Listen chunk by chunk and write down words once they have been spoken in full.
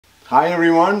Hi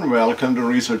everyone, welcome to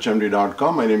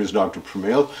researchmd.com. My name is Dr.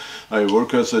 Pramil. I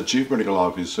work as a Chief Medical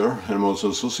Officer and I'm also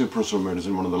Associate Professor of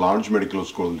Medicine in one of the large medical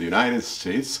schools in the United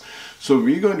States. So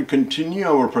we're going to continue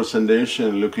our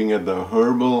presentation looking at the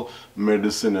herbal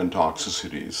medicine and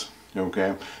toxicities.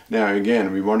 Okay, now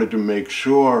again, we wanted to make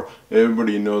sure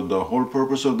everybody knows the whole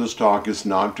purpose of this talk is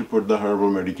not to put the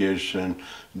herbal medication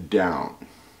down.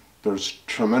 There's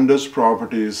tremendous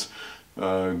properties,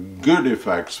 good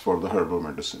effects for the herbal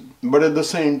medicine, but at the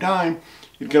same time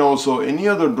it can also, any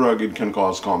other drug, it can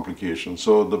cause complications.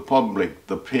 So the public,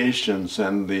 the patients,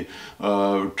 and the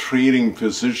treating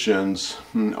physicians,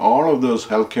 all of those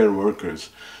healthcare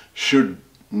workers should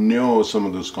know some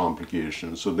of those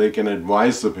complications so they can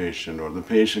advise the patient, or the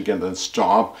patient can then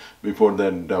stop before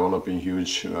they're developing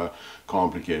huge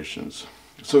complications.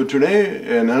 So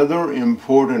today another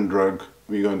important drug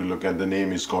we're going to look at, the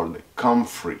name is called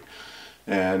Comfrey.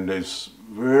 And it's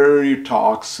very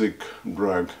toxic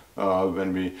drug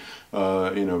when we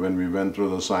went through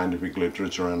the scientific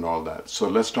literature and all that. So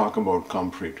let's talk about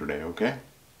Comfrey today, okay?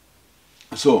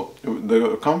 So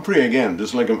the Comfrey, again,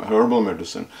 just like a herbal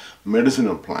medicine,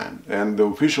 medicinal plant, and the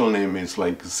official name is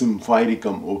like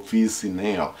Symphytum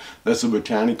officinale. That's a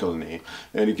botanical name,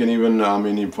 and you can even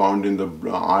found in the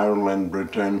Ireland,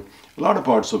 Britain, a lot of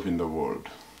parts of in the world.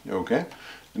 Okay,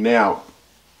 now,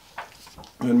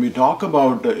 when we talk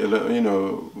about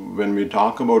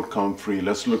Comfrey,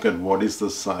 let's look at what is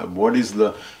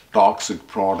the toxic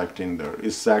product in there.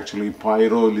 It's actually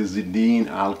pyrrolizidine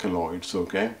alkaloids.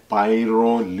 Okay,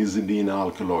 pyrrolizidine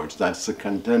alkaloids. That's the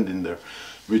content in there,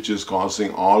 which is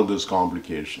causing all these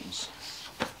complications.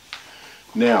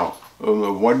 Now,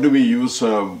 what do we use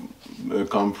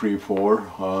Comfrey for?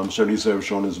 Studies have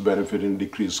shown its benefit in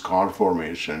decreased scar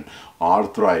formation,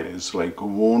 arthritis, like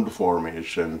wound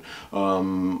formation,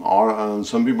 or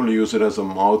some people use it as a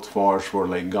mouthwash for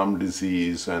like gum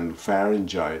disease and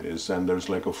pharyngitis, and there's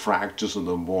like a fractures of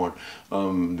the bone,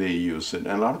 they use it,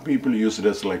 and a lot of people use it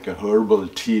as like a herbal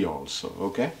tea also.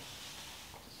 Okay,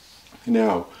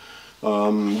 now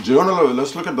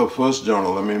let's look at the first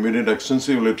journal. We did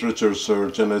extensive literature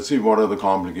search, and let's see what are the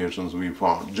complications we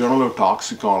found. Journal of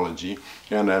Toxicology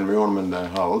and Environmental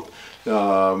Health.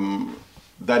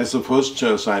 That is the first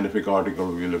scientific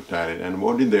article we looked at it. And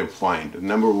what did they find?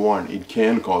 Number one, it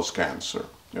can cause cancer.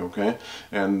 Okay,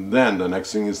 and then the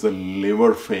next thing is the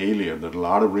liver failure. There are a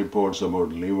lot of reports about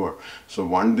liver. So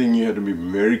one thing you have to be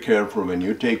very careful when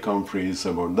you take Comfrey is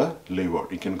about the liver.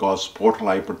 It can cause portal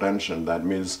hypertension. That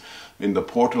means in the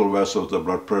portal vessels, the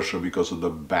blood pressure, because of the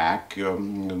back, the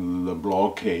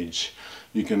blockage,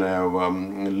 you can have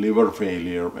liver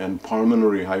failure, and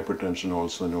pulmonary hypertension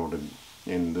also noted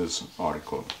in this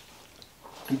article.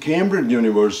 Cambridge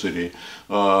University,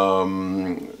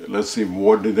 let's see,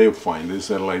 what did they find? They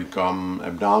said like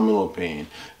abdominal pain,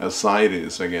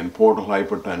 ascites, again, portal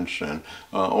hypertension.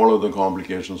 All of the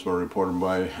complications were reported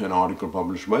by an article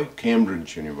published by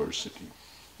Cambridge University.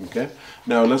 Okay,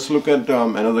 now let's look at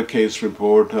another case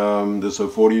report. This a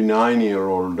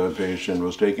 49-year-old patient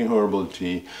was taking herbal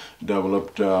tea,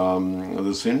 developed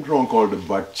the syndrome called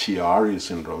Budd-Chiari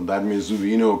syndrome. That means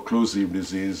veno-occlusive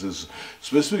disease is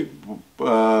specific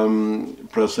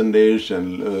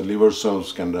presentation. Liver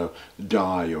cells can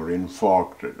die or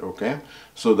infarcted. Okay,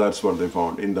 so that's what they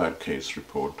found in that case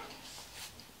report.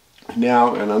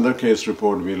 Now, another case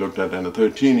report we looked at, and a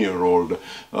 13-year-old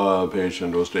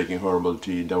patient was taking herbal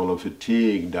tea, developed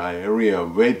fatigue, diarrhea,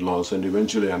 weight loss, and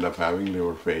eventually ended up having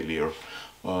liver failure.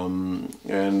 And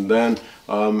then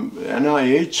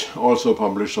NIH also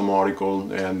published some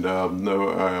article and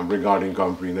regarding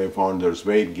Comfrey. They found there's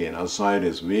weight gain,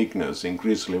 ascites, weakness,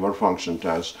 increased liver function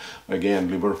test,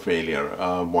 again liver failure.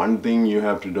 One thing you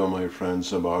have to know, my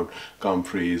friends, about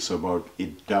Comfrey is about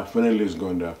it definitely is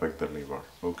going to affect the liver.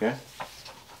 Okay.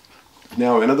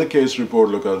 Now another case report,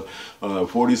 look at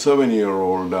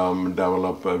 47-year-old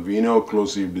developed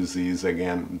veno-occlusive disease,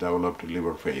 again developed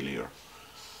liver failure.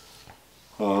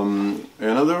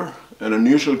 An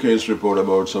unusual case report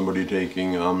about somebody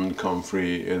taking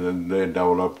Comfrey. They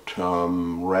developed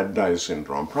red dye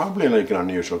syndrome, probably like an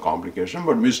unusual complication,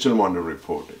 but we still want to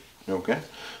report it. Okay.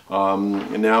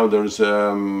 Now there's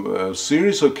a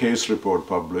series of case report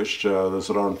published. There's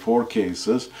around 4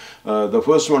 cases. The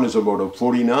first one is about a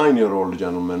 49-year-old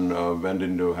gentleman went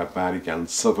into hepatic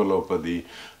encephalopathy,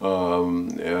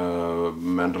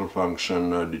 mental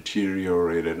function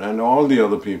deteriorated, and all the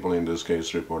other people in this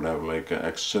case report have like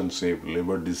extensive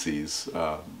liver disease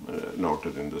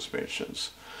noted in these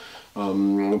patients.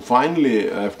 Finally,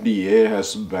 FDA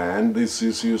has banned this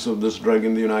use of this drug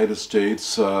in the United States.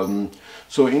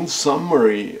 So in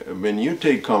summary, when you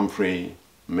take Comfrey,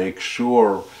 make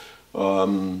sure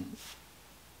If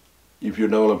you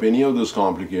develop any of this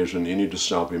complication, you need to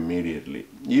stop immediately.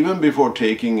 Even before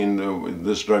taking in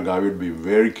this drug, I would be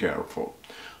very careful.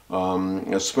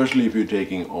 Especially if you're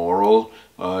taking oral,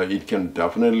 it can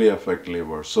definitely affect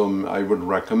liver. So I would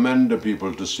recommend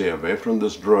people to stay away from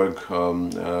this drug,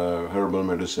 herbal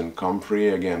medicine Comfrey.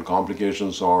 Again,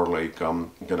 complications are like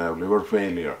you can have liver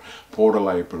failure, portal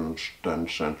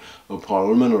hypertension,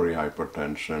 pulmonary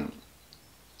hypertension.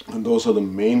 And those are the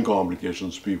main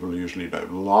complications people usually die. A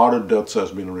lot of deaths has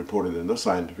been reported in the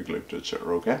scientific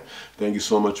literature, okay? Thank you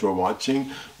so much for watching.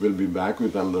 We'll be back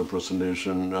with another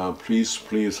presentation.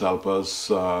 Please help us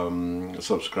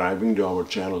subscribing to our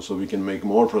channel so we can make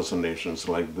more presentations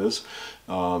like this.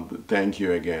 Thank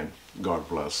you again. God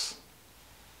bless.